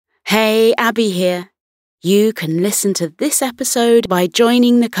Hey, Abby here. You can listen to this episode by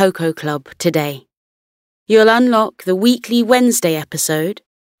joining the Coco Club today. You'll unlock the weekly Wednesday episode,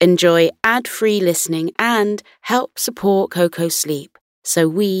 enjoy ad-free listening, and help support Coco's sleep so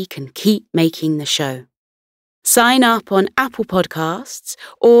we can keep making the show. Sign up on Apple Podcasts,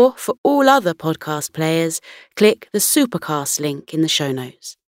 or for all other podcast players, click the Supercast link in the show notes.